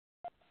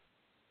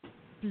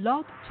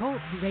Blog Talk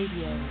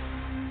Radio.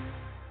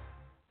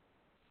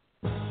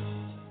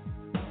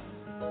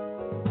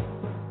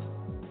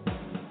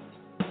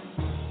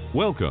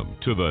 Welcome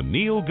to the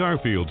Neil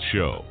Garfield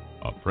Show,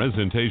 a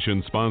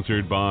presentation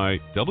sponsored by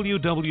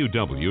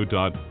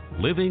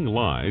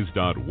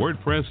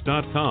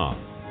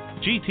www.livinglies.wordpress.com,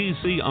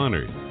 GTC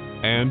Honored,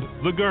 and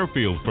The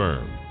Garfield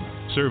Firm,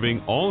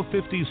 serving all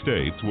 50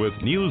 states with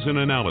news and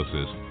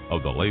analysis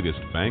of the latest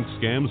bank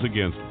scams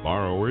against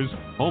borrowers,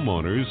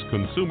 homeowners,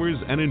 consumers,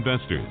 and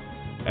investors,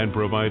 and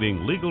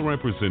providing legal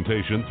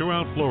representation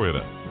throughout Florida.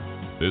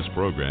 This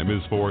program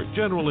is for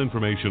general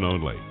information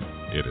only.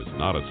 It is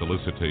not a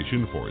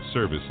solicitation for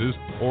services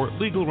or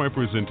legal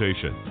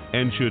representation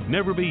and should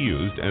never be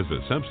used as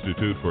a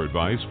substitute for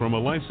advice from a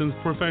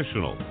licensed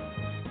professional.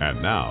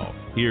 And now,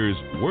 here's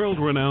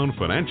world-renowned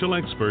financial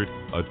expert,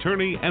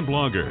 attorney, and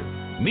blogger,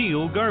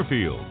 Neil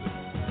Garfield.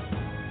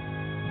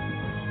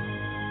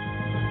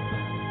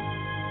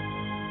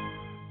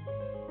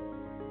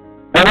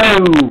 Hello,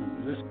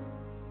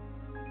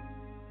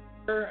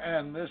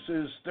 this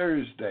is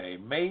Thursday,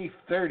 May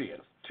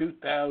 30th,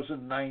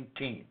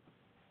 2019.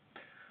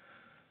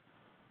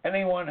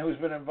 Anyone who's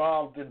been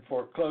involved in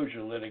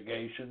foreclosure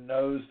litigation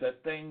knows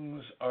that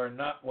things are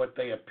not what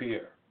they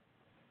appear.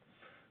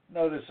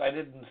 Notice I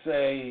didn't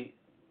say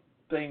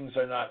things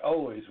are not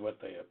always what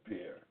they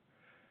appear.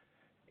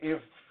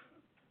 If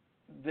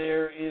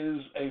there is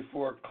a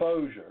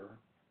foreclosure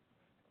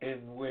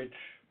in which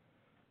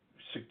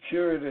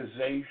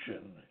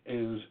securitization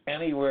is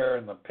anywhere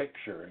in the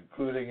picture,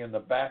 including in the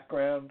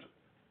background,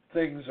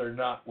 things are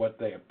not what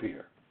they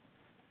appear.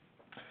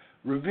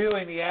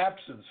 Reviewing the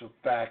absence of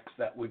facts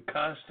that would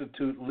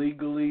constitute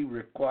legally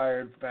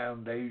required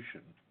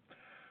foundation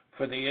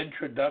for the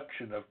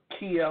introduction of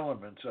key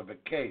elements of a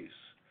case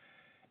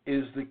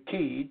is the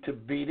key to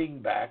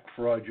beating back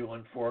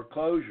fraudulent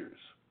foreclosures.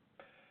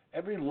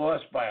 Every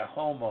loss by a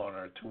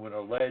homeowner to an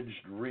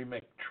alleged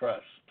REMIC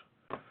trust,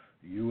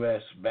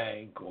 U.S.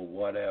 bank or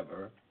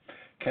whatever,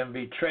 can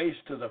be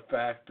traced to the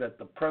fact that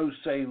the pro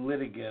se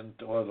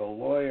litigant or the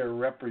lawyer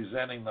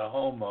representing the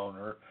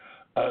homeowner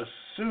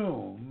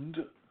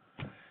assumed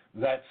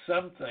that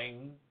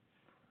something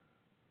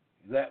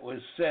that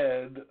was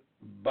said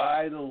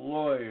by the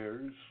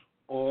lawyers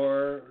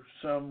or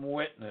some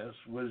witness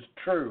was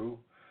true,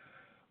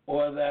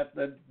 or that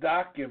the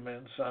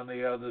documents on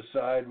the other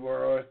side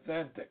were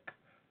authentic.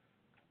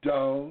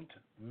 Don't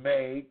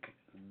make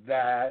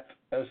that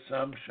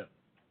assumption.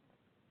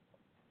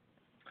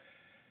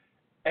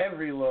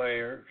 Every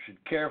lawyer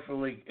should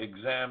carefully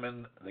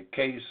examine the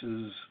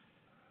cases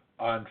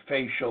on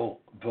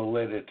facial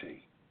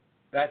validity.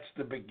 That's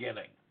the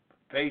beginning.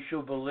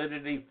 Facial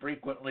validity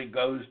frequently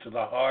goes to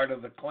the heart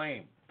of the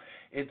claim.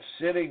 It's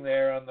sitting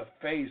there on the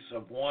face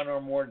of one or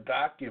more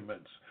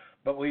documents,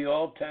 but we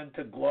all tend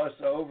to gloss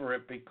over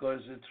it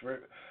because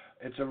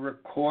it's a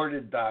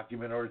recorded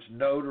document or it's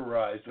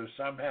notarized or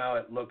somehow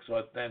it looks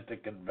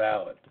authentic and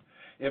valid.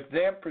 If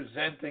they're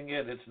presenting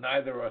it, it's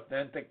neither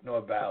authentic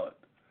nor valid.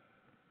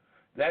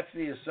 That's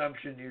the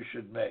assumption you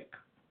should make.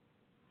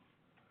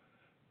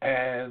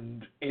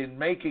 And in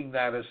making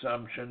that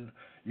assumption,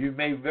 you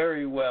may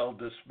very well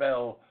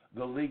dispel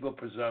the legal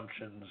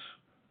presumptions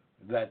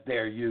that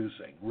they're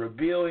using.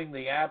 Revealing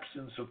the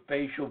absence of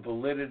facial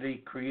validity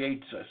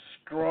creates a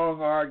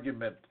strong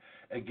argument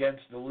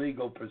against the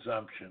legal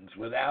presumptions,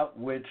 without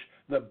which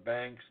the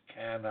banks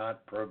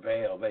cannot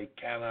prevail. They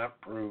cannot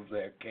prove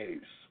their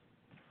case.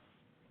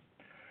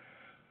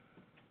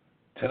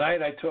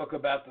 Tonight I talk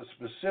about the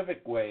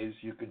specific ways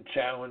you can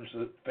challenge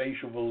the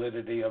facial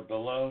validity of the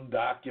loan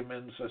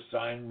documents,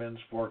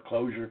 assignments,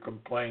 foreclosure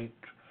complaint,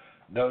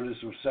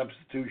 notice of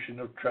substitution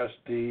of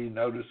trustee,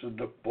 notice of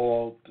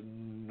default,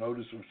 and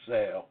notice of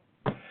sale.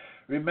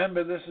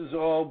 Remember, this is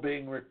all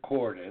being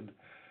recorded,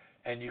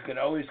 and you can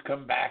always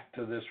come back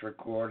to this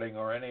recording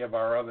or any of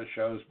our other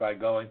shows by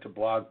going to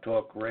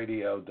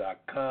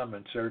blogtalkradio.com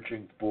and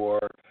searching for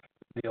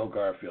Neil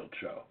Garfield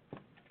Show.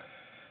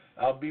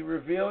 I'll be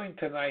revealing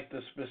tonight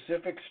the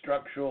specific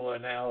structural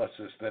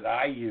analysis that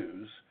I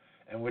use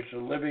and which the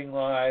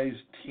LivingLies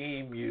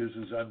team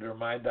uses under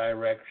my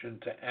direction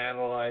to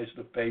analyze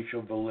the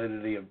facial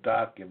validity of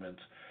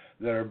documents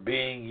that are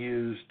being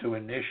used to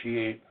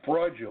initiate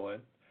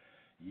fraudulent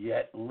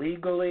yet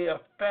legally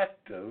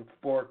effective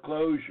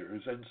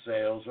foreclosures and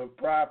sales of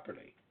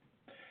property.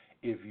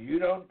 If you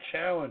don't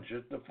challenge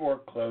it, the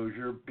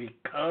foreclosure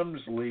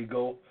becomes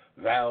legal,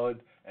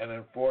 valid, and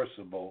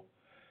enforceable,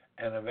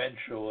 and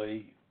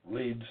eventually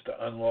leads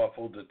to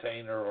unlawful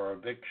detainer or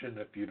eviction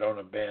if you don't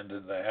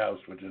abandon the house,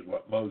 which is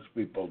what most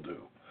people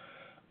do,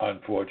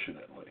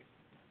 unfortunately.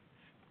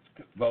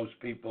 If most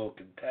people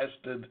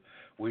contested,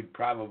 we'd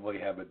probably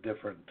have a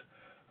different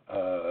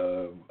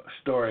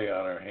story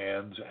on our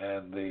hands,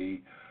 and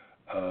the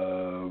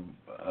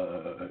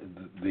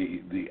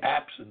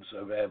absence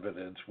of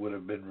evidence would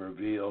have been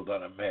revealed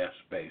on a mass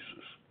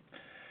basis.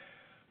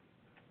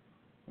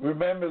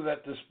 Remember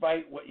that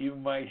despite what you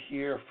might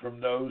hear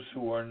from those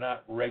who are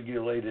not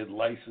regulated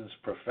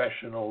licensed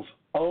professionals,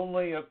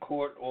 only a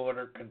court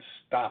order can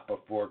stop a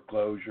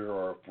foreclosure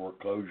or a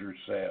foreclosure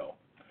sale.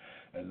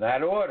 And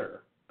that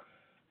order,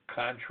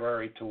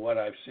 contrary to what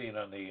I've seen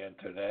on the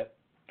internet,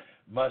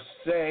 must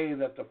say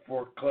that the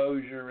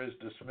foreclosure is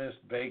dismissed,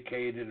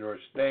 vacated, or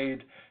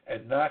stayed,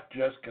 and not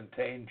just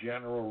contain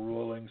general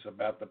rulings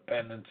about the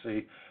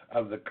pendency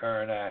of the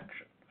current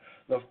action.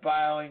 The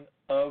filing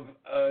of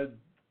a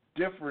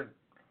different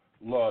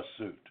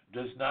lawsuit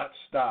does not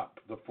stop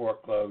the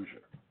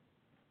foreclosure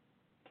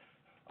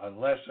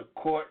unless a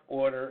court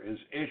order is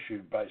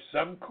issued by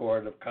some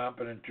court of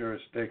competent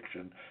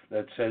jurisdiction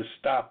that says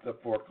stop the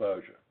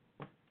foreclosure,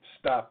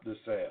 stop the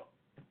sale.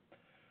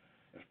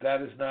 If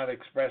that is not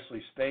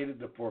expressly stated,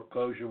 the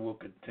foreclosure will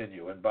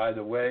continue. And by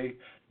the way,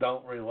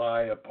 don't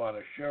rely upon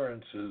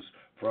assurances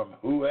from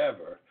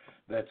whoever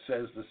that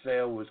says the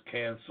sale was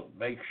canceled.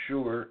 Make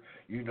sure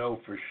you know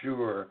for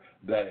sure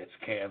that it's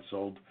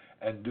canceled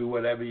and do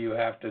whatever you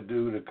have to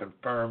do to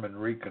confirm and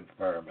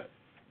reconfirm it.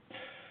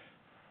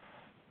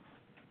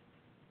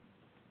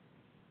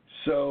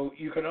 So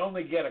you can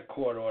only get a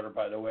court order,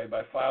 by the way,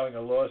 by filing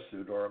a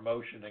lawsuit or a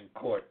motion in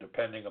court,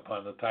 depending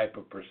upon the type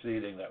of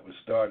proceeding that was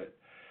started.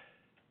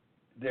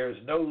 There's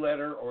no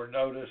letter or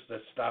notice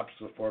that stops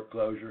the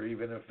foreclosure,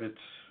 even if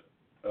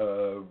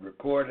it's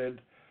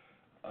recorded,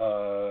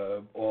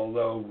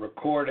 although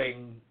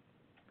recording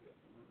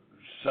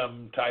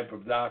some type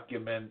of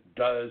document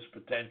does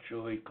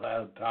potentially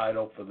cloud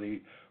title for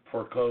the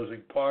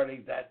foreclosing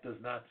party. That does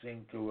not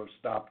seem to have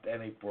stopped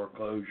any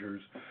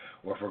foreclosures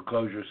or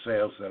foreclosure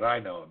sales that I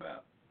know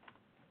about.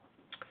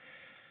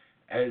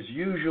 As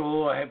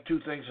usual, I have two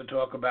things to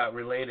talk about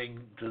relating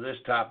to this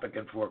topic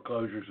and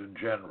foreclosures in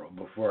general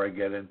before I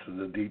get into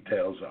the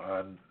details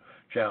on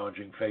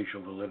challenging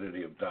facial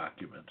validity of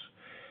documents.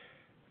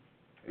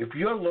 If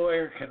your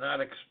lawyer cannot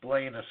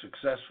explain a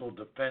successful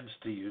defense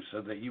to you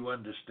so that you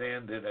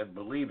understand it and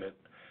believe it,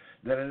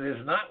 then it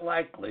is not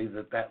likely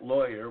that that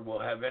lawyer will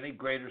have any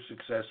greater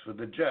success with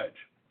the judge.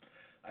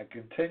 I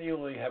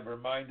continually have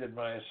reminded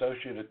my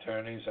associate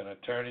attorneys and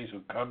attorneys who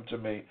come to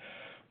me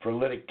for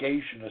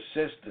litigation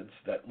assistance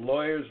that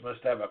lawyers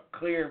must have a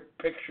clear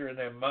picture in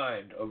their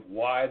mind of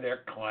why their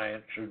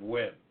client should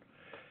win.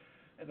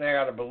 And they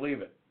ought to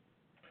believe it.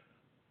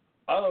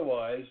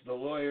 Otherwise, the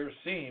lawyer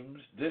seems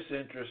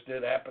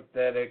disinterested,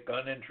 apathetic,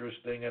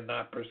 uninteresting, and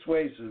not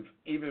persuasive,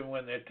 even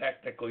when they're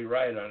technically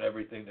right on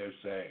everything they're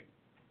saying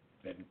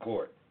in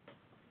court.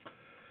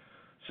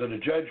 So the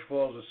judge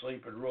falls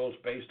asleep and rules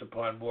based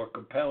upon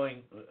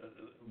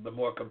the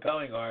more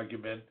compelling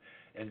argument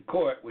in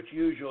court, which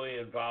usually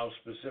involves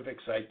specific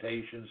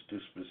citations to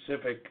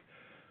specific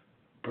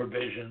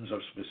provisions of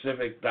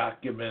specific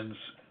documents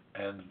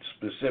and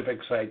specific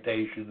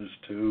citations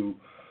to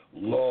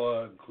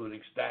law,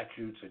 including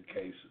statutes and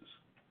cases.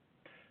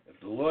 If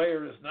the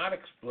lawyer has not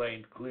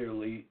explained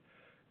clearly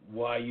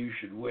why you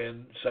should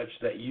win, such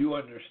that you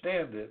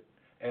understand it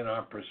and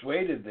are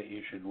persuaded that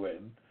you should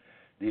win,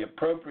 the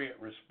appropriate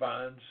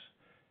response,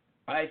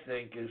 I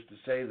think, is to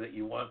say that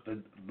you want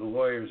the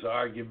lawyer's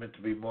argument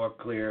to be more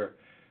clear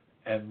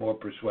and more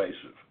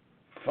persuasive.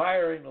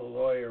 Firing the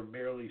lawyer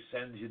merely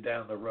sends you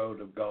down the road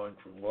of going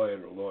from lawyer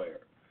to lawyer.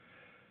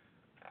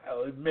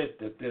 I'll admit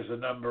that there's a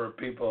number of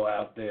people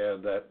out there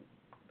that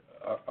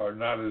are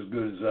not as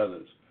good as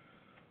others.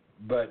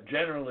 But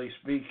generally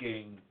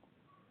speaking,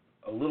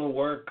 a little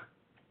work,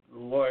 the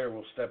lawyer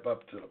will step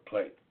up to the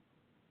plate.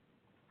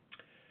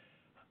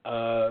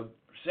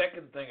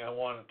 Second thing I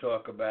want to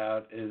talk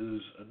about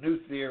is a new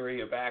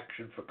theory of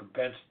action for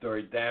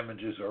compensatory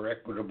damages or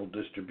equitable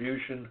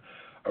distribution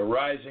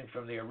arising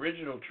from the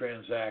original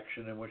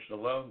transaction in which the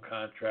loan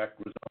contract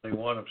was only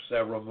one of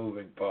several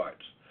moving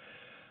parts.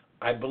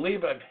 I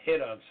believe I've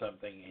hit on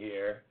something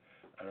here,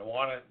 and I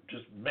want to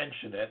just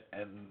mention it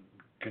and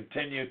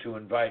continue to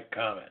invite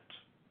comments.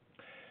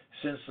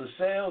 Since the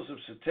sales of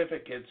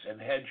certificates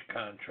and hedge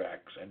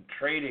contracts and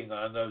trading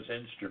on those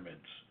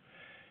instruments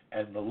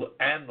and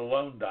the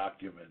loan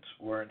documents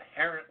were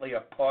inherently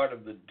a part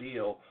of the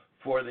deal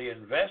for the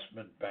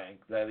investment bank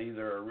that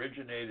either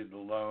originated the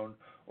loan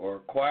or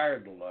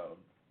acquired the loan,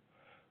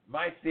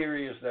 my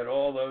theory is that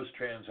all those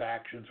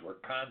transactions were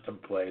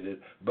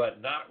contemplated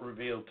but not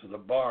revealed to the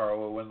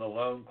borrower when the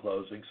loan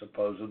closing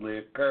supposedly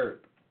occurred.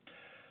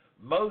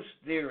 Most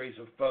theories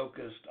are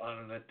focused on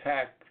an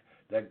attack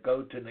that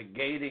go to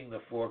negating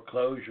the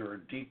foreclosure or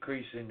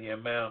decreasing the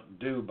amount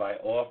due by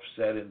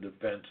offset in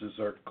defenses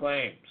or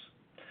claims.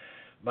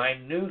 My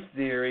new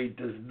theory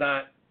does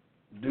not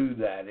do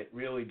that. It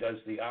really does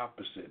the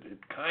opposite. It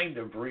kind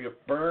of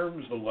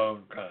reaffirms the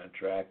loan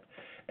contract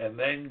and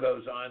then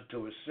goes on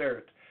to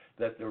assert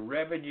that the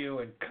revenue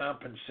and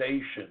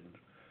compensation,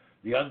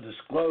 the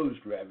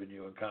undisclosed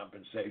revenue and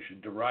compensation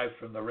derived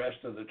from the rest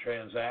of the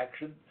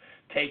transaction,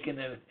 taken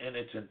in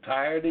its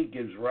entirety,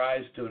 gives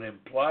rise to an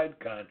implied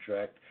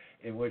contract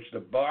in which the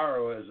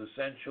borrower is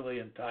essentially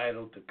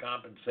entitled to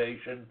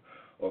compensation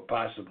or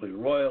possibly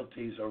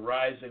royalties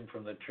arising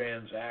from the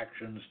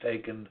transactions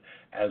taken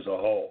as a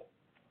whole.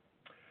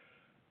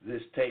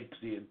 this takes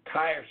the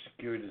entire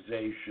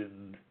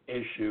securitization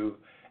issue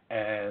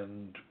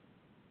and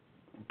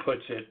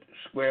puts it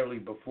squarely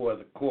before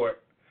the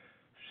court,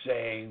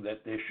 saying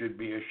that there should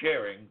be a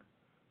sharing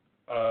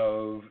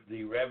of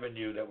the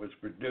revenue that was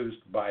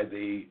produced by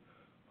the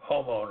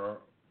homeowner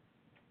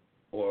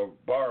or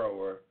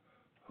borrower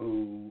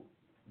who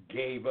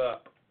gave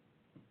up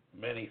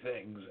many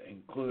things,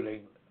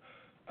 including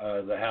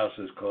the house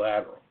as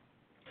collateral.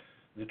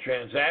 The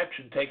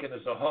transaction taken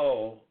as a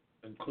whole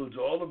includes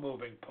all the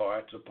moving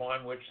parts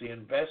upon which the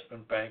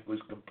investment bank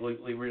was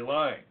completely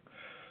relying,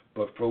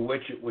 but for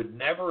which it would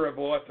never have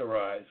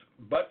authorized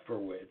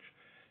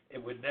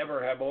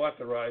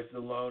the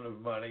loan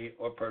of money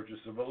or purchase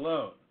of a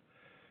loan.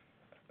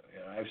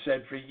 I've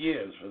said for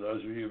years, for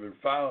those of you who've been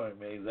following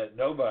me, that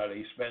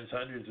nobody spends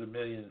hundreds of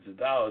millions of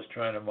dollars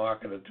trying to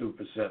market a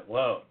 2%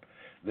 loan.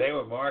 They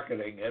were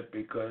marketing it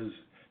because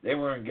they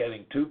weren't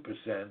getting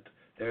 2%,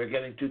 they were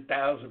getting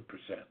 2,000%.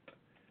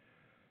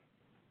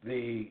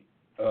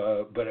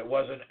 But it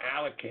wasn't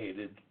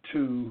allocated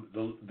to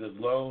the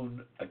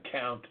loan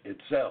account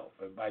itself.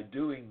 And by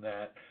doing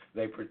that,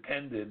 they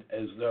pretended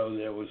as though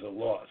there was a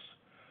loss.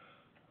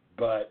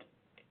 But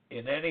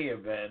in any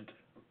event,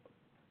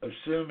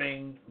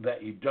 assuming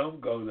that you don't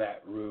go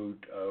that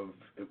route of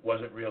it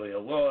wasn't really a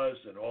loss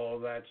and all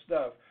that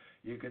stuff,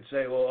 you can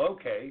say, well,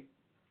 okay,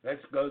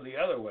 let's go the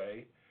other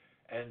way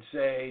and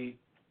say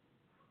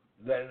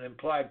that an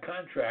implied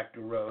contract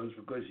arose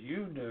because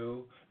you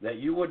knew that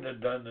you wouldn't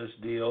have done this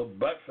deal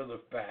but for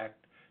the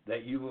fact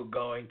that you were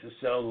going to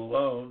sell the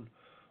loan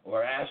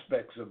or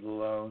aspects of the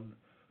loan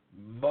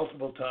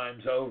multiple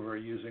times over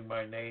using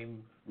my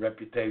name,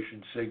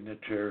 reputation,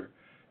 signature,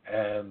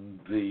 and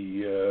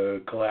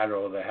the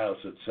collateral of the house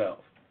itself.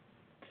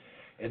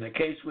 In the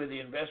case where the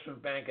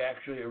investment bank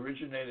actually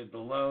originated the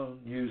loan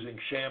using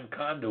sham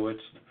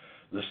conduits,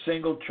 the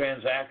single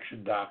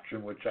transaction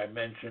doctrine, which I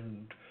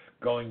mentioned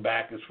going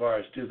back as far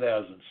as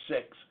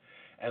 2006,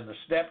 and the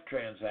step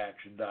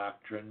transaction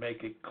doctrine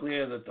make it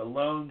clear that the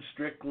loan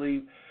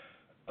strictly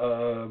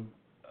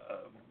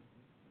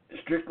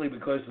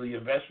because the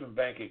investment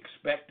bank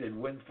expected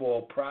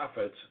windfall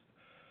profits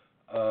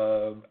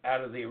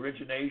out of the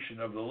origination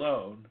of the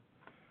loan,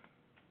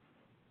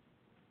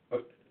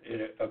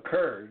 it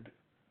occurred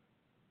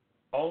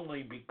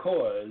only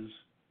because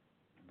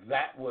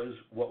that was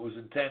what was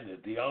intended.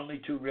 The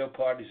only two real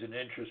parties in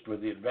interest were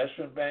the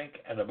investment bank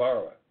and the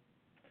borrower.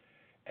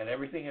 And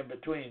everything in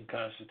between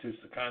constitutes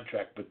the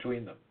contract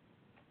between them.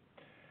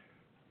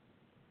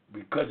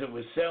 Because it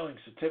was selling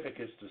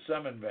certificates to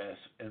some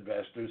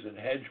investors and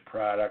hedge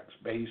products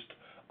based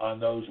on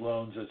those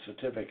loans and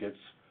certificates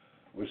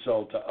were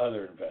sold to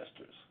other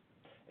investors.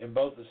 In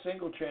both the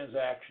single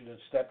transaction and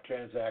step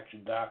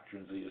transaction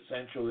doctrines, the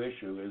essential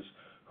issue is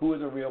who are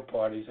the real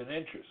parties in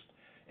interest.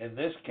 In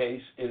this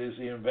case, it is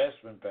the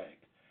investment bank,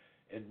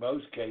 in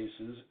most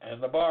cases,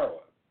 and the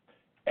borrower.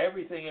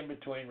 Everything in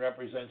between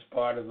represents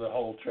part of the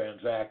whole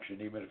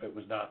transaction, even if it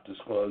was not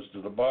disclosed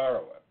to the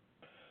borrower.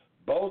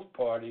 Both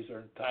parties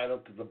are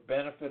entitled to the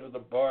benefit of the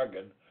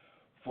bargain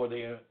for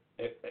the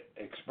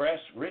express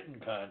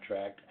written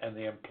contract and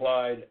the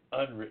implied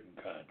unwritten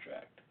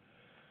contract.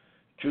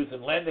 Truth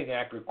in Lending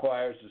Act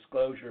requires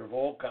disclosure of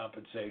all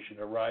compensation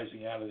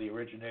arising out of the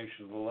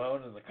origination of the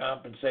loan, and the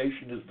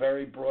compensation is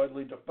very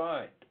broadly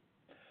defined.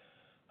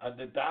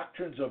 Under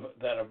doctrines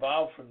that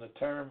evolve from the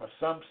term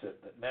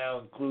assumpsit that now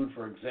include,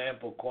 for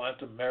example,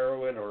 quantum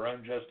meruit or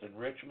unjust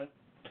enrichment,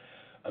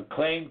 a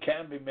claim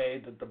can be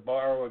made that the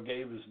borrower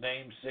gave his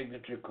name,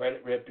 signature,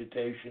 credit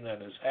reputation,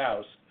 and his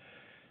house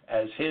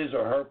as his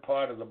or her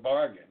part of the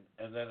bargain,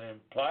 and then an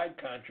implied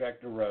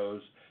contract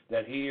arose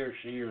that he or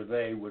she or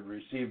they would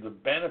receive the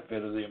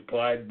benefit of the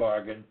implied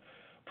bargain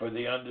for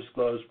the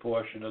undisclosed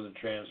portion of the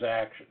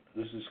transaction.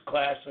 This is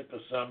classic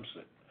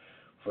assumpsit.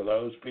 For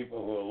those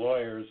people who are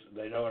lawyers,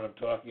 they know what I'm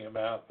talking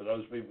about. For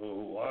those people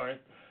who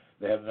aren't,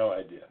 they have no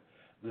idea.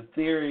 The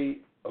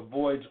theory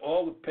avoids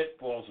all the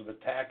pitfalls of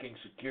attacking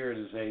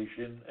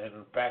securitization and,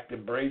 in fact,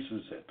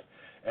 embraces it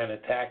and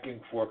attacking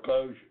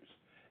foreclosures.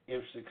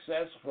 If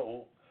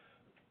successful,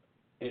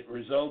 it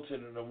results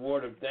in an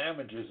award of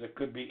damages that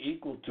could be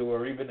equal to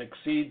or even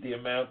exceed the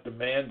amount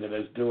demanded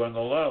as due on the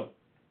loan.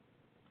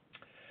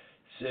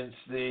 Since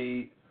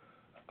the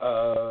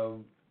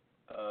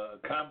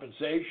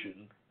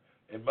compensation,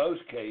 in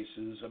most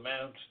cases,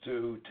 amounts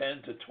to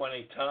 10 to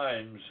 20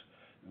 times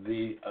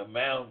the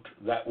amount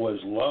that was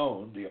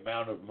loaned, the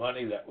amount of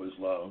money that was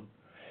loaned,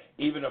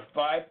 even a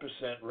 5%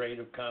 rate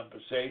of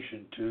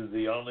compensation to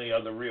the only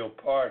other real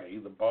party,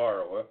 the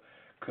borrower,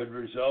 could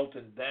result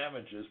in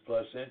damages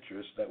plus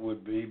interest that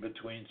would be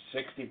between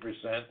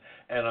 60%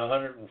 and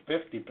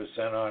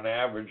 150% on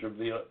average of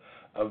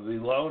the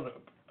loan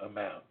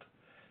amount.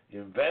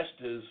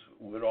 Investors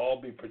would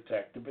all be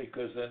protected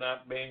because they're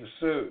not being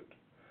sued,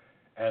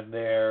 and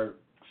their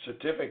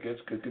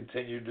certificates could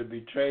continue to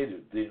be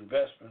traded. The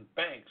investment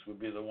banks would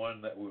be the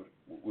one that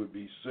would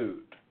be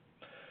sued.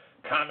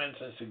 Comments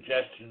and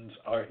suggestions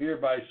are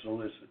hereby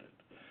solicited.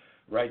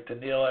 Write to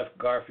Neil F.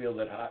 Garfield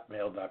at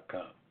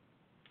hotmail.com.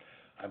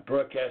 I'm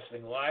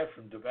broadcasting live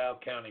from Duval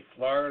County,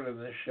 Florida,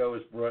 and this show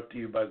is brought to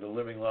you by the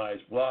LivingLies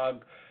blog,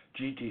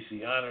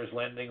 GTC Honors,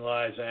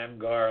 LendingLies,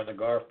 AMGAR, and the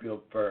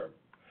Garfield firm.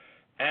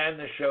 And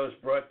the show is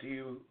brought to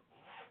you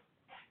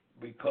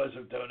because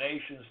of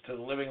donations to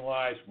the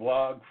LivingLies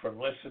blog from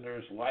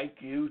listeners like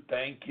you.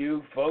 Thank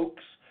you,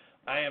 folks.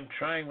 I am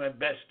trying my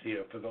best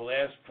here for the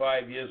last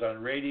 5 years on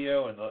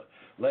radio and the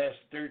last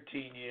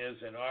 13 years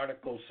in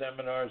articles,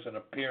 seminars, and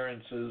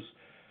appearances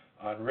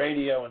on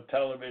radio and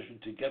television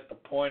to get the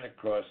point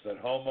across that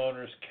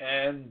homeowners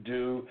can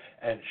do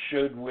and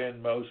should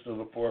win most of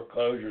the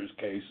foreclosures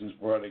cases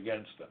brought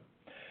against them.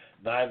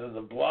 Neither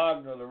the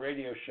blog nor the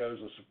radio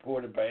shows are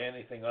supported by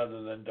anything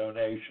other than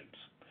donations.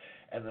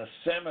 And the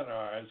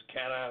seminars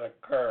cannot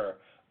occur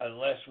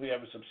unless we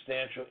have a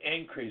substantial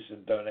increase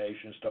in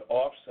donations to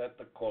offset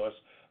the cost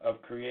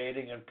of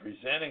creating and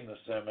presenting the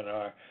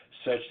seminar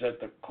such that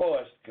the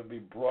cost can be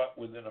brought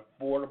within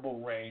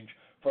affordable range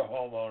for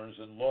homeowners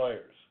and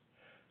lawyers.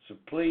 So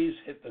please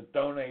hit the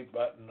donate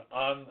button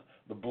on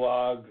the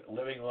blog,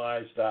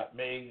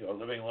 livinglies.me or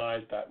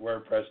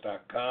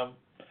livinglies.wordpress.com,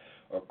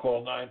 or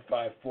call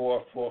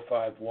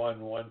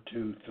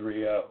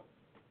 954-451-1230.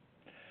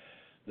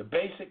 The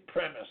basic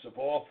premise of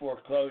all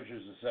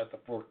foreclosures is that the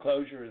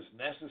foreclosure is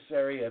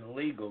necessary and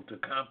legal to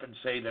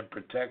compensate and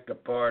protect a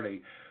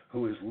party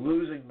who is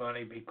losing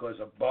money because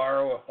a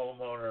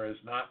borrower-homeowner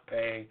is not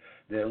paying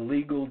their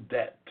legal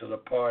debt to the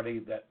party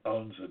that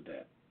owns the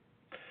debt.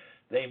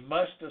 They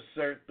must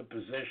assert the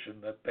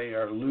position that they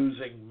are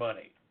losing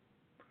money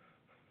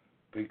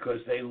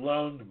because they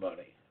loaned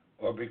money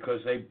or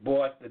because they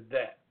bought the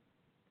debt.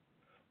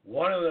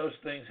 One of those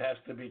things has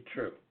to be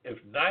true.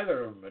 If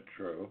neither of them are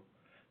true,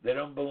 they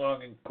don't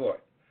belong in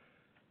court.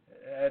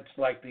 That's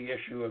like the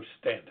issue of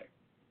standing.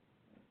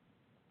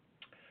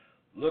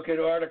 Look at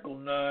Article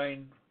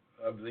 9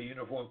 of the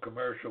Uniform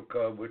Commercial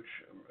Code, which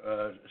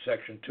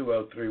Section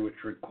 203,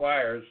 which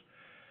requires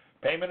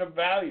payment of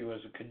value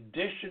as a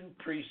condition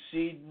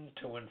precedent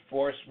to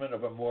enforcement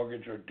of a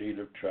mortgage or deed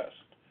of trust.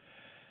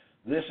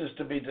 This is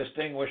to be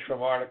distinguished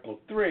from Article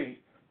 3,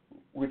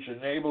 which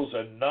enables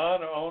a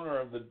non-owner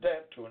of the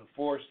debt to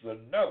enforce the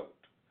note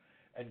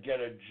and get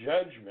a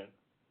judgment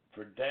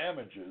for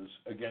damages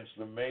against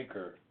the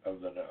maker of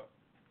the note.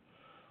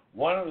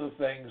 One of the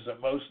things that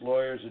most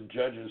lawyers and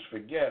judges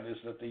forget is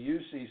that the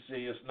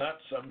UCC is not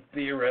some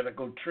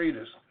theoretical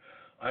treatise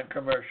on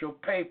commercial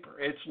paper.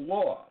 It's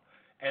law,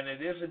 and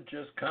it isn't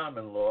just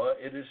common law.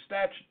 It is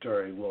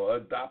statutory law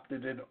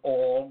adopted in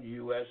all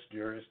U.S.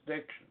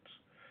 jurisdictions.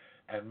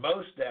 And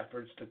most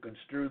efforts to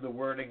construe the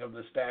wording of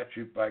the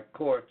statute by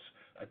courts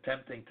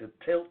attempting to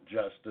tilt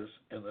justice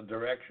in the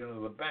direction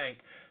of the bank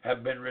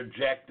have been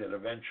rejected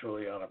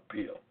eventually on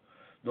appeal.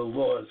 The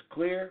law is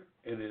clear,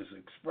 it is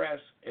express,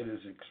 it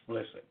is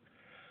explicit.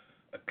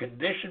 A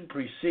condition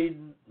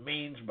precedent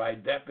means by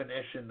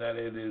definition that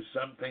it is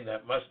something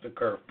that must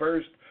occur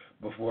first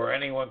before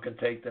anyone can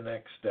take the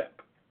next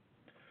step.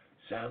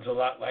 Sounds a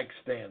lot like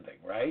standing,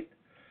 right?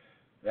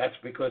 That's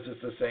because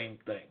it's the same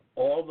thing.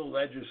 All the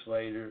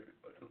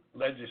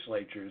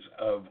legislatures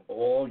of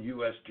all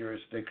U.S.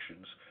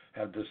 jurisdictions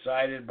have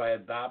decided by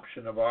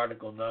adoption of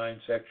Article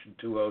 9, Section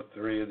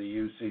 203 of the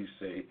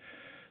UCC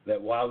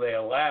that while they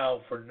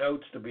allow for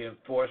notes to be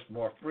enforced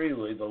more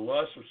freely, the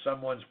loss of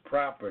someone's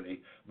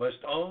property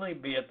must only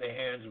be at the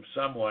hands of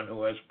someone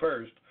who has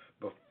first,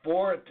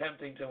 before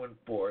attempting to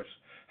enforce,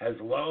 has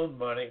loaned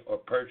money or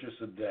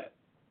purchased a debt.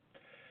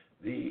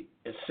 The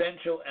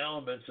essential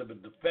elements of a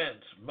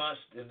defense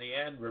must, in the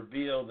end,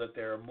 reveal that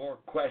there are more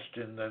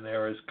questions than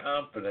there is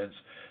confidence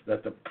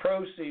that the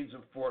proceeds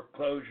of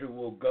foreclosure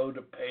will go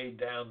to pay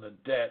down the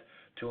debt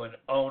to an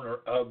owner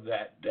of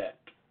that debt.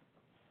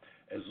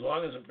 As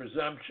long as a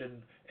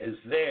presumption is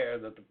there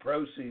that the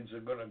proceeds are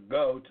going to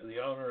go to the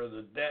owner of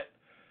the debt,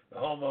 the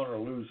homeowner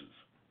loses.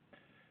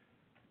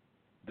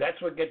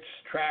 That's what gets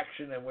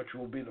traction and which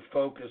will be the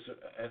focus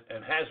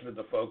and has been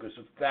the focus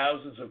of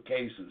thousands of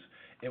cases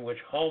in which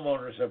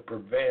homeowners have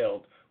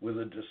prevailed with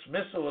a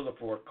dismissal of the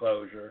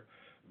foreclosure,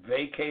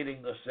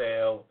 vacating the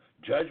sale,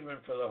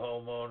 judgment for the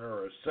homeowner,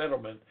 or a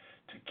settlement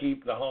to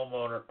keep the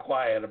homeowner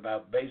quiet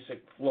about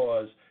basic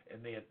flaws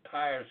in the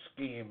entire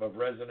scheme of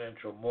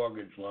residential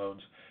mortgage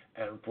loans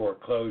and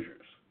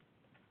foreclosures.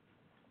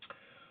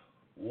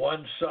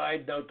 One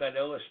side note that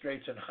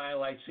illustrates and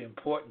highlights the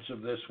importance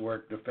of this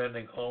work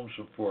defending homes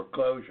from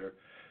foreclosure.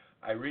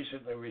 I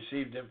recently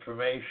received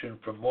information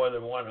from more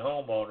than one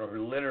homeowner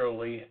who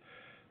literally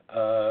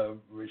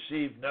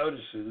received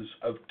notices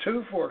of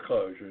 2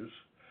 foreclosures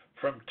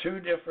from 2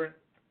 different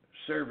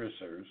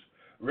servicers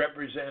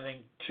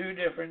representing 2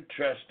 different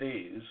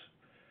trustees,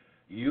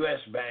 U.S.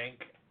 Bank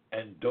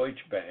and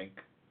Deutsche Bank,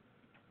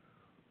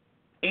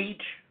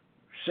 each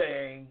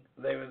saying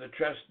they were the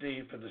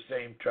trustee for the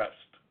same trust.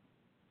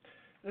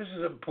 This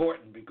is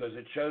important because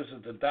it shows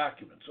that the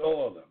documents,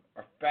 all of them,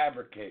 are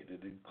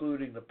fabricated,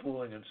 including the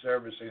pooling and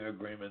servicing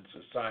agreements,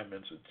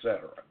 assignments,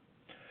 etc.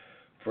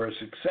 For a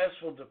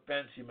successful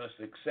defense, you must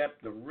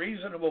accept the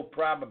reasonable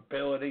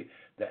probability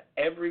that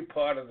every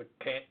part of the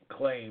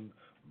claim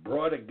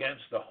brought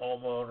against the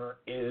homeowner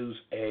is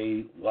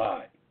a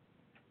lie.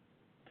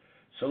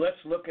 So let's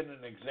look at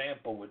an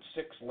example with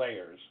 6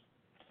 layers,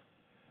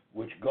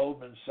 which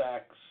Goldman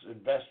Sachs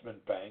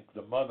Investment Bank,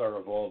 the mother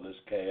of all this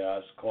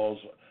chaos, calls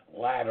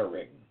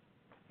laddering.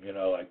 You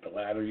know, like the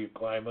ladder you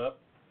climb up.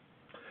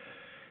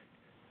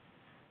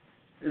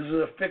 This is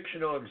a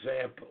fictional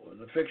example. In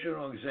the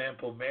fictional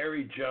example,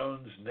 Mary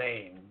Jones'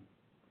 name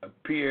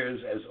appears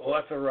as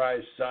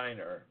authorized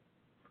signer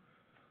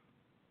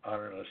on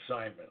an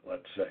assignment,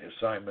 let's say,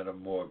 assignment of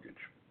mortgage.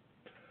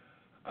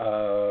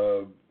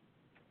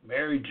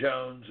 Mary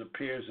Jones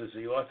appears as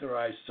the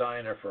authorized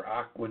signer for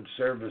Ocwen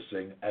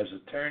Servicing as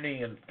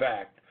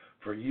attorney-in-fact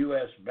for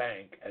U.S.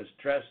 Bank as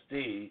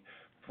trustee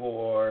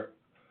for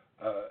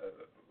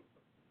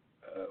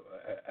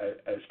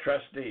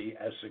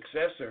as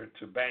successor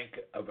to Bank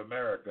of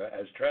America,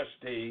 as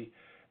trustee,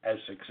 as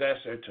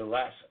successor to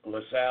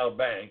LaSalle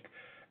Bank,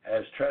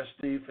 as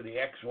trustee for the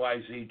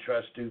XYZ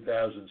Trust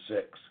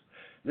 2006.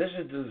 This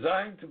is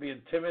designed to be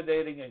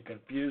intimidating and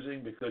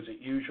confusing because it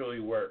usually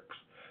works,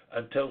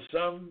 until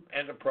some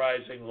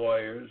enterprising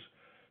lawyers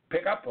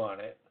pick up on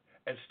it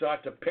and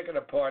start to pick it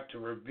apart to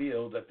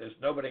reveal that there's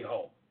nobody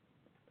home.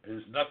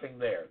 There's nothing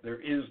there.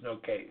 There is no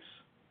case.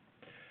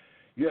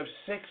 You have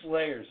 6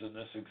 layers in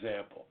this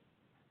example,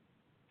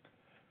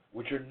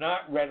 which are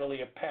not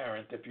readily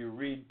apparent if you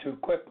read too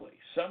quickly.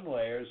 Some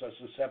layers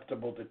are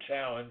susceptible to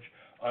challenge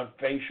on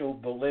facial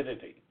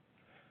validity,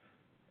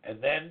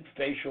 and then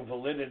facial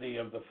validity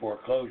of the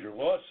foreclosure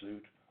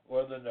lawsuit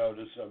or the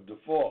notice of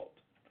default.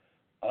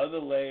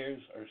 Other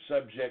layers are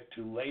subject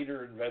to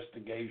later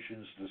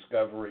investigations,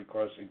 discovery,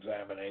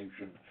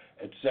 cross-examination,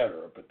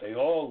 etc., but they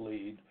all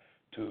lead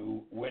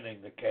to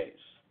winning the case.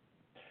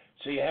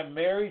 So you have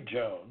Mary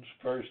Jones,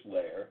 first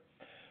layer,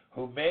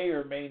 who may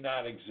or may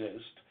not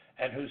exist,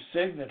 and whose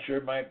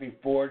signature might be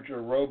forged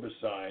or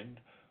robo-signed,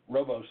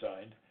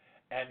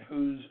 and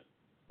whose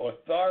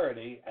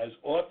authority as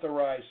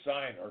authorized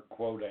signer,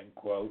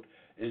 quote-unquote,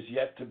 is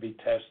yet to be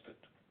tested.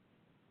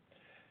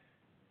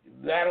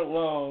 That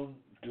alone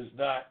does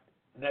not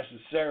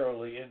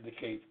necessarily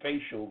indicate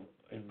facial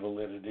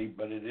invalidity,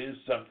 but it is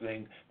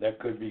something that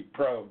could be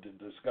probed in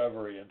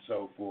discovery and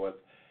so forth,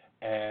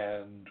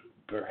 and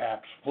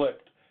perhaps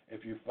flipped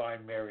if you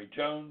find Mary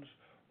Jones,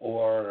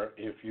 or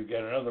if you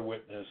get another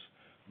witness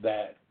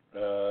that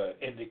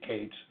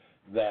indicates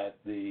that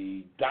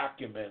the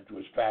document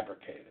was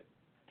fabricated.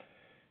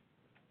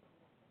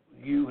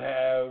 You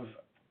have,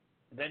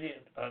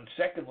 on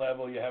second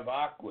level, you have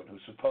Ocwen, who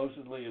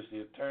supposedly is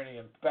the attorney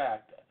in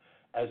fact,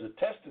 as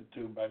attested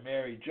to by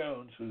Mary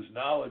Jones, whose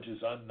knowledge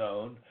is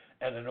unknown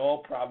and in all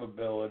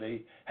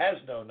probability has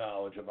no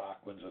knowledge of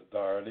Ocwen's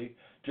authority,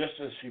 just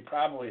as she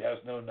probably has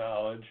no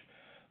knowledge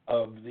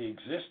of the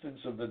existence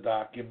of the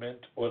document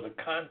or the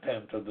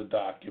content of the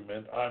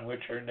document on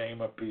which her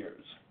name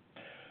appears.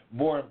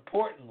 More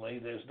importantly,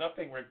 there's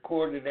nothing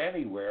recorded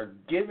anywhere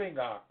giving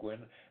Ocwen,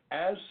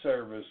 as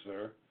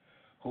servicer,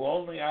 who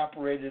only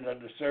operated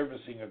under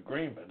servicing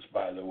agreements,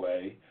 by the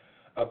way,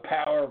 a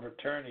power of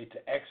attorney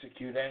to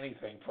execute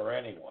anything for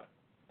anyone.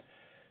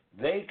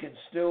 They can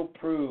still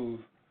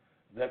prove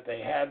that they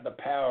had the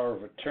power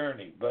of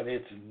attorney, but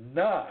it's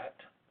not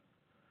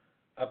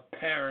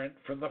apparent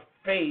from the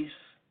face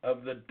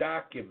of the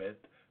document,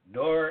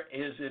 nor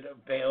is it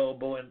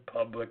available in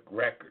public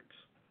records.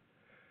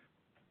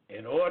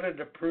 In order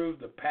to prove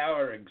the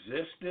power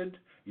existed,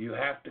 you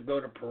have to go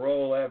to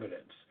parole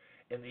evidence.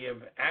 In the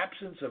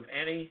absence of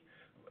any,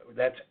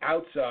 that's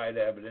outside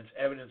evidence,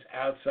 evidence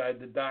outside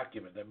the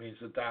document, that means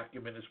the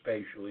document is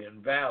facially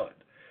invalid.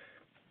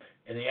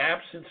 In the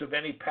absence of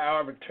any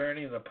power of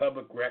attorney in the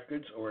public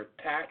records or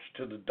attached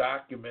to the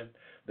document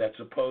that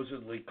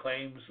supposedly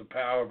claims the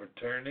power of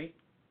attorney,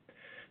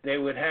 they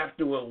would have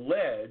to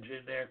allege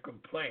in their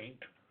complaint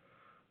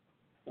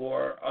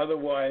or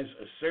otherwise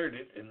assert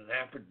it in an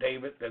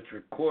affidavit that's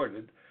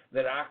recorded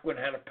that Ocwen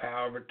had a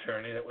power of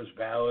attorney that was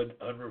valid,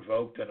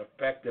 unrevoked, and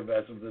effective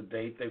as of the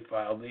date they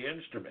filed the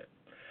instrument,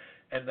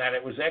 and that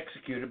it was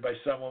executed by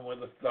someone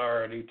with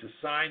authority to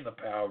sign the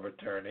power of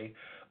attorney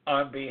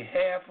on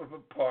behalf of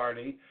a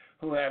party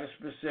who had a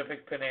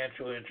specific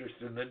financial interest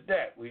in the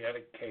debt. We had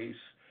a case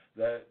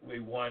that we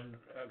won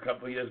a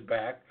couple of years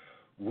back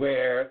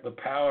where the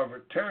power of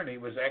attorney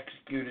was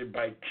executed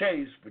by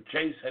Chase, but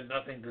Chase had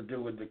nothing to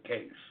do with the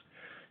case.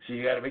 So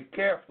you got to be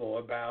careful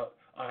about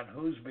on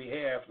whose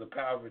behalf the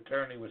power of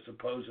attorney was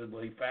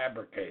supposedly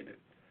fabricated.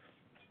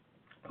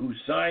 Who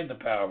signed the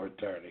power of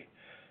attorney?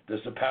 Does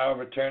the power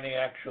of attorney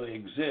actually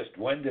exist?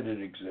 When did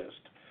it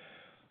exist?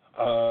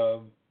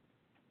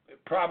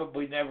 It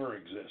probably never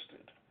existed.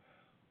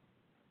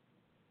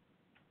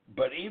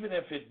 But even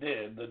if it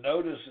did, the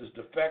notice is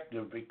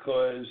defective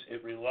because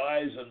it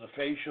relies on the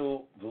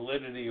facial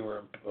validity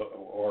or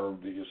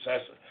the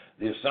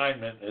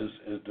assignment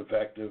is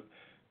defective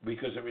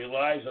because it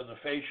relies on the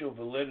facial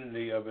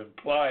validity of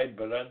implied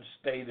but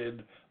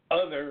unstated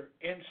other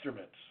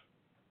instruments.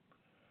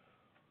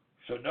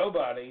 So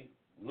nobody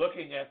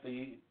looking at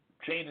the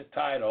chain of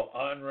title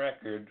on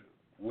record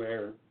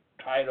where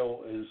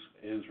title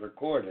is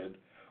recorded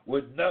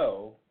would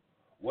know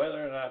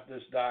whether or not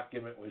this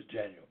document was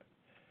genuine.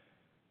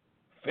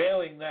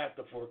 Failing that,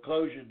 the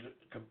foreclosure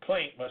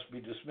complaint must be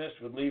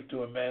dismissed with leave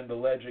to amend,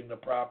 alleging the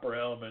proper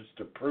elements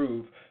to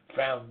prove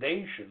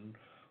foundation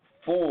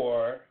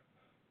for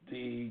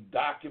the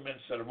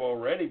documents that have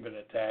already been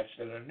attached,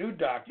 and a new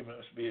document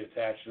must be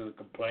attached to the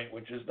complaint,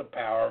 which is the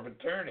power of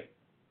attorney,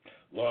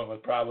 along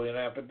with probably an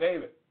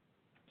affidavit.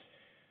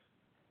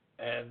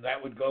 And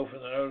that would go for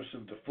the notice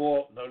of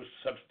default, notice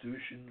of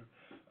substitution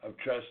of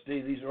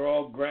trustee. These are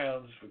all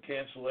grounds for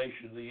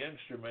cancellation of the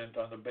instrument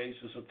on the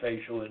basis of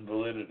facial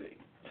invalidity.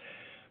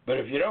 But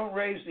if you don't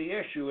raise the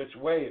issue, it's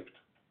waived.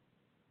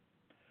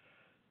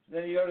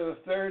 Then you go to the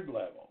third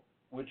level,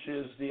 which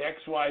is the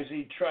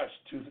XYZ Trust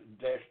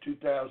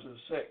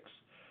 2006.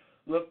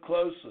 Look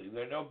closely.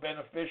 There are no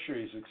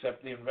beneficiaries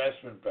except the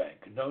investment bank,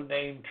 no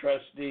named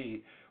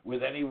trustee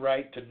with any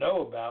right to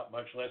know about,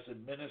 much less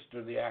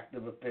administer the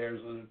active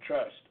affairs of the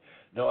trust.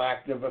 No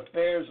active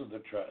affairs of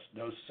the trust,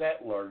 no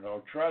settlor,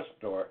 no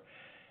trustor,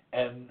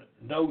 and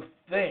no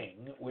thing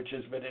which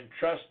has been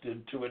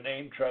entrusted to a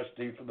named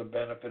trustee for the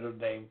benefit of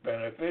named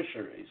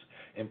beneficiaries.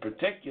 In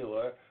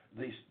particular,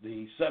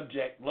 the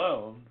subject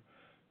loan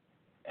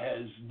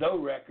has no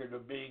record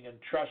of being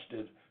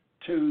entrusted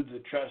to the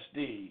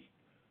trustee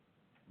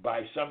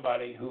by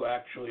somebody who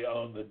actually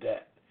owned the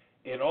debt.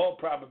 In all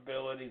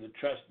probability, the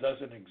trust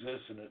doesn't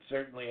exist, and it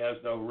certainly has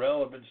no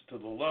relevance to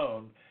the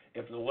loan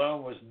if the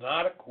loan was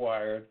not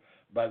acquired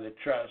by the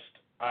trust,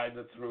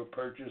 either through a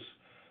purchase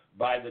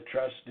by the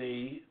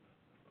trustee,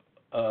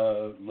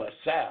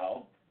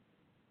 LaSalle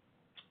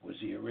was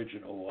the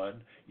original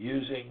one,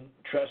 using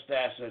trust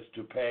assets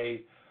to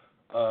pay,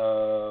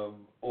 or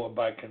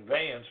by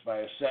conveyance by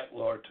a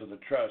settlor to the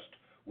trust,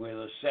 where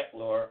the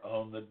settlor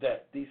owned the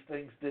debt. These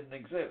things didn't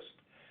exist.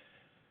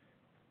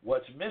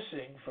 What's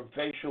missing from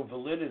facial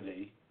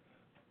validity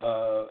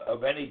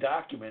of any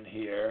document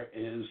here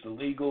is the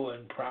legal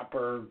and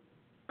proper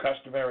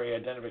customary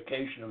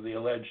identification of the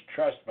alleged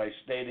trust by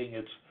stating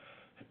its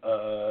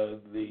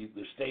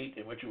the state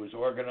in which it was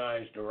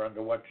organized or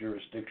under what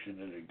jurisdiction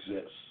it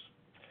exists.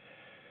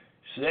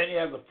 So then you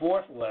have the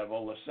fourth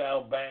level,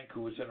 LaSalle Bank,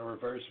 who was in a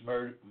reverse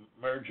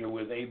merger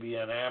with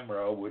ABN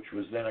AMRO, which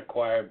was then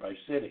acquired by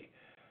Citi.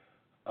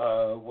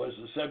 Was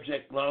the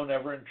subject loan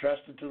ever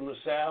entrusted to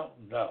LaSalle?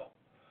 No.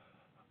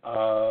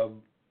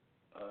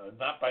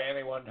 Not by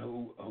anyone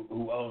who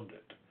owned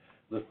it.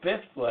 The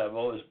fifth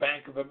level is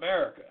Bank of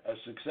America, a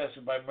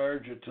successor by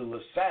merger to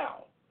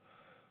LaSalle.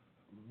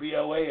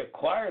 BOA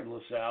acquired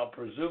LaSalle,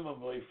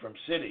 presumably from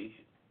Citi,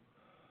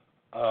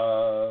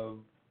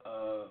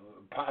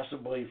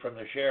 possibly from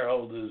the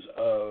shareholders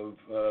of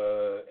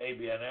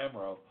ABN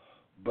AMRO,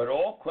 but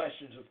all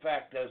questions of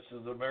fact as to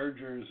the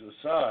mergers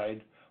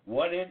aside,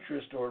 what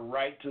interest or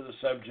right to the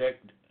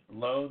subject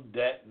loan,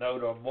 debt,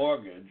 note, or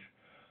mortgage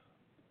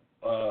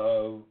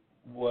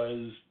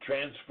was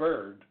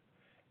transferred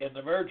in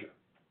the merger?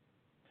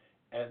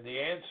 And the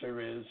answer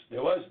is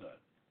there was none,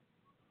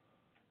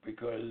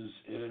 because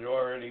it had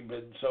already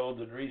been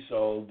sold and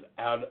resold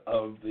out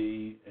of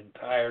the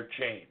entire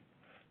chain.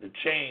 The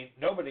chain,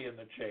 nobody in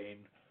the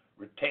chain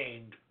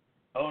retained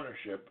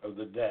ownership of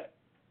the debt.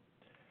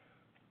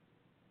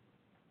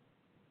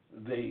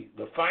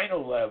 The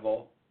final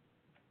level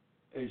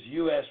is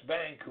U.S.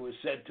 Bank, who is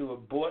said to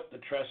have bought the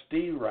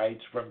trustee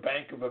rights from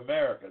Bank of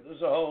America. This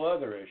is a whole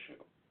other issue.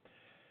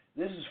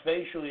 This is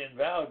facially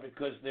invalid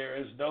because there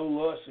is no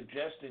law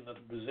suggesting that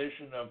the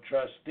position of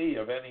trustee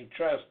of any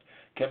trust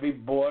can be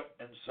bought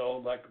and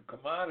sold like a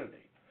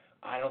commodity.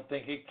 I don't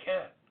think it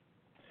can.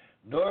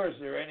 Nor is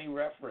there any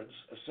reference,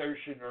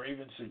 assertion, or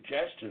even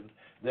suggestion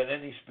that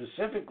any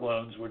specific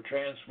loans were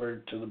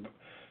transferred to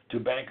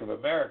Bank of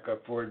America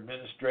for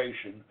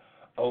administration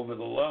over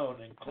the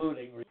loan,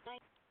 including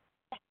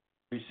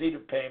receipt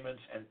of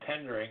payments and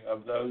tendering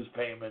of those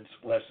payments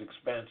less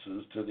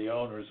expenses to the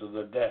owners of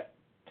the debt.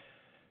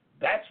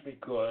 That's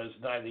because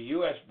neither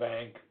U.S.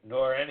 Bank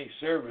nor any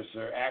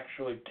servicer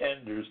actually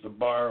tenders the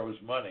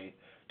borrower's money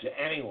to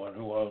anyone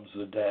who owns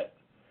the debt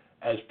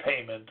as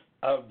payment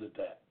of the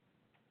debt.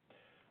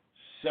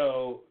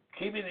 So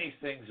keeping these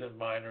things in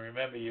mind, and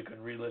remember you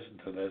can re-listen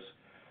to this,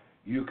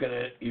 you can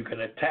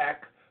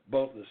attack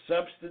both the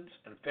substance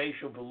and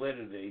facial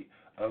validity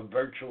of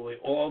virtually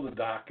all the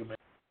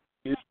documents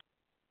used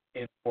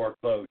in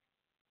foreclosure.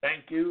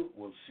 Thank you.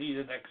 We'll see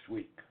you next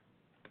week.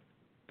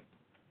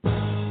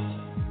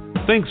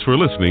 Thanks for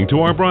listening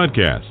to our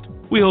broadcast.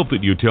 We hope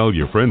that you tell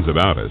your friends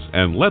about us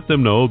and let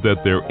them know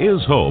that there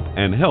is hope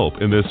and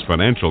help in this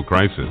financial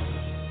crisis.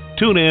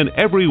 Tune in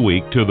every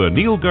week to The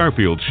Neil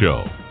Garfield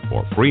Show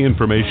for free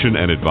information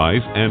and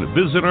advice, and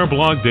visit our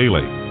blog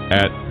daily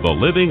at the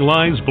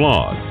LivingLies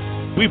blog.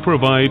 We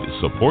provide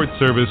support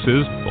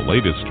services, the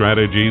latest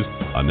strategies,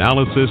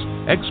 analysis,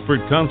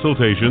 expert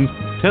consultations,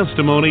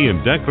 testimony,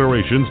 and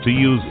declarations to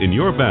use in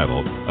your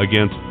battle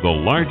against the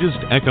largest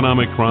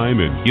economic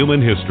crime in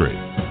human history.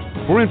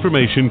 For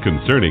information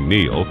concerning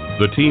Neil,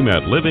 the team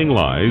at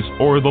LivingLies,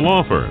 or the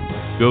law firm,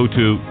 go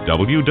to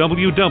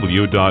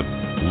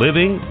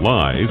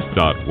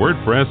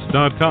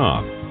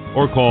www.livinglies.wordpress.com.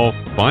 or call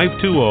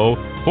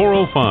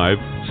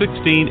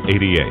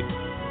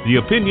 520-405-1688. The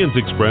opinions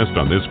expressed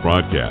on this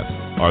broadcast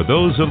are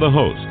those of the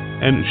host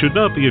and should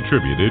not be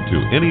attributed to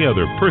any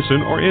other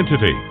person or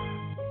entity.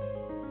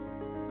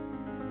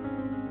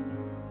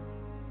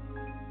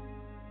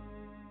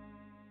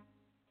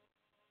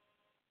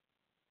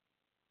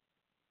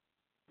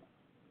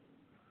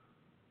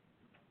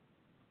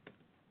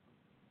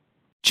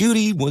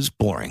 Judy was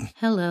boring.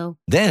 Hello.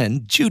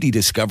 Then Judy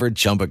discovered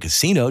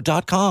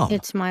ChumbaCasino.com.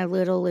 It's my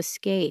little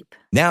escape.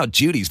 Now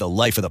Judy's the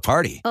life of the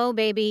party. Oh,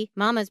 baby,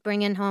 mama's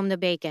bringing home the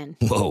bacon.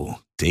 Whoa,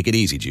 take it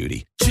easy,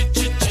 Judy.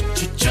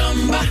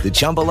 The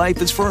Chumba life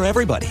is for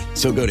everybody.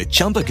 So go to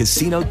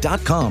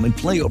ChumbaCasino.com and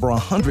play over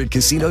 100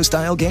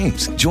 casino-style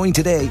games. Join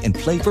today and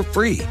play for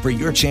free for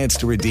your chance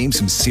to redeem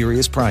some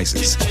serious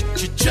prizes.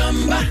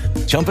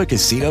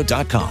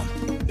 ChumbaCasino.com.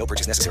 No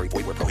purchase necessary.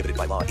 Void where prohibited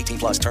by law.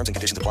 18+ terms and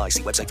conditions apply.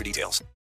 See website for details.